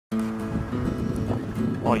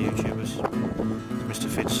Hi YouTubers, Mr.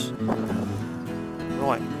 Fitz.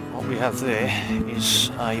 Right, what we have there is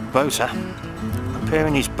a boater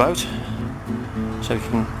preparing his boat so he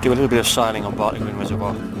can do a little bit of sailing on Bartley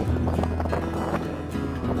Reservoir.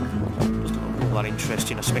 Just not all that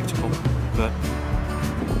interesting a spectacle, but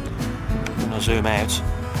when I zoom out,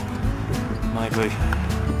 maybe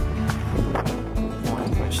more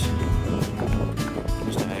interest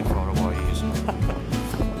as to how far away he is.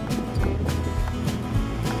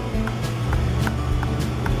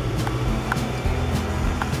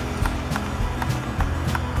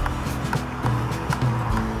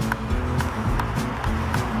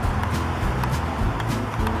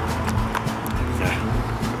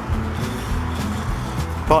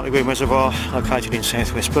 Bartley Reservoir, located in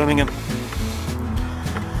southwest Birmingham,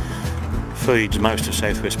 feeds most of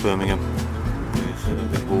southwest Birmingham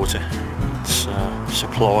with water. It's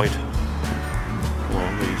supplied, well,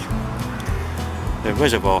 the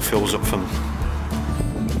reservoir fills up from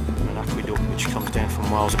an aqueduct which comes down from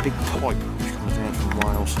Wales, a big pipe which comes down from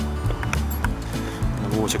Wales.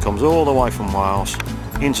 And the water comes all the way from Wales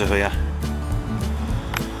into here,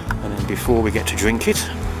 and then before we get to drink it,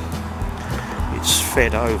 it's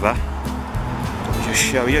fed over. Let me just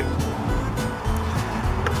show you.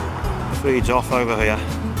 Feeds off over here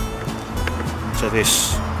to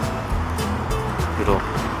this little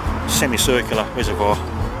semicircular reservoir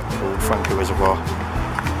called Frankie Reservoir.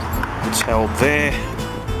 It's held there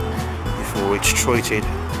before it's treated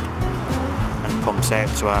and pumped out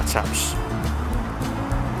to our taps.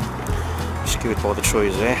 Secured by the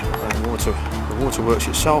trees there. And the waterworks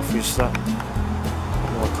itself is that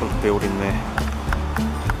white coloured building there.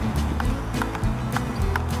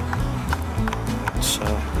 So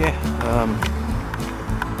yeah,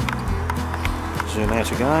 zoom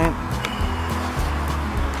out again.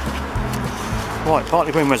 Right,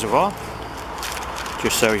 Bartley Reservoir,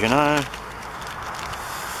 just so as you know.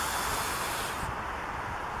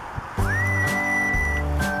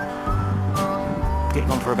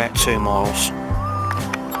 Getting on for about 2 miles.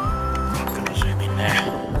 I'm going to zoom in there.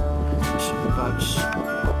 Some boats. I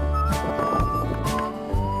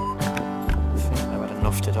think they've had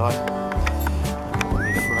enough today.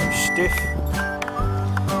 Stiff,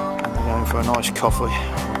 and they're going for a nice coffee, a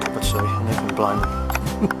cup of tea, and you can blame them.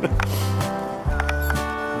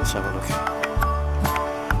 Let's have a look.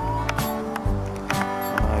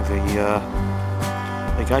 I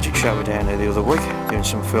know the gadget show were down there the other week doing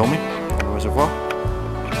some filming on the reservoir.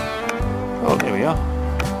 Oh, there we are.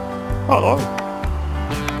 Hello,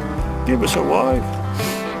 give us a wave.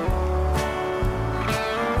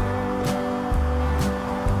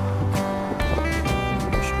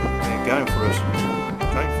 Going for a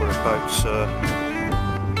boat's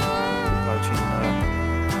boating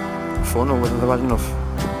fun, or whether they've had enough.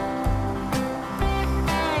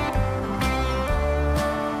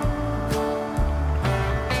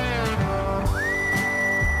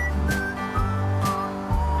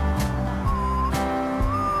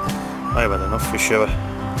 They've had enough for sure.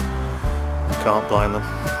 Can't blame them.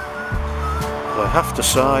 But I have to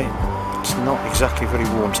say, it's not exactly very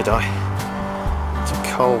warm today. It's a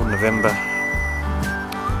cold November,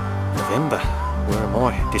 where am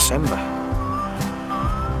I? December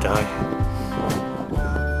day.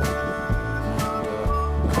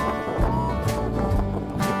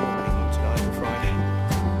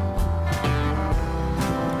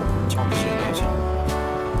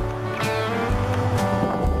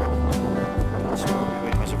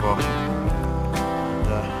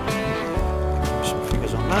 Some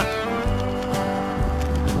figures on that.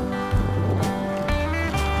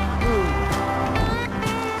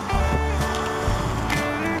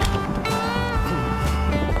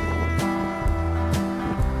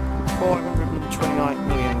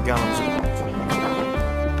 Gallons of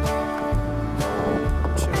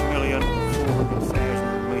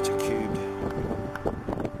 2,400,000 metre cubed.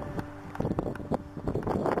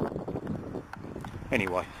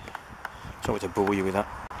 Anyway, sorry to bore you with that.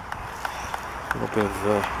 A little bit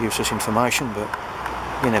of useless information, but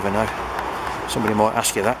you never know. Somebody might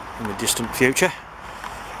ask you that in the distant future,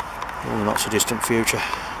 or not so distant future.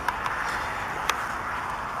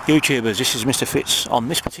 YouTubers, this is Mr. Fitz on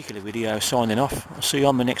this particular video signing off. I'll see you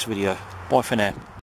on the next video. Bye for now.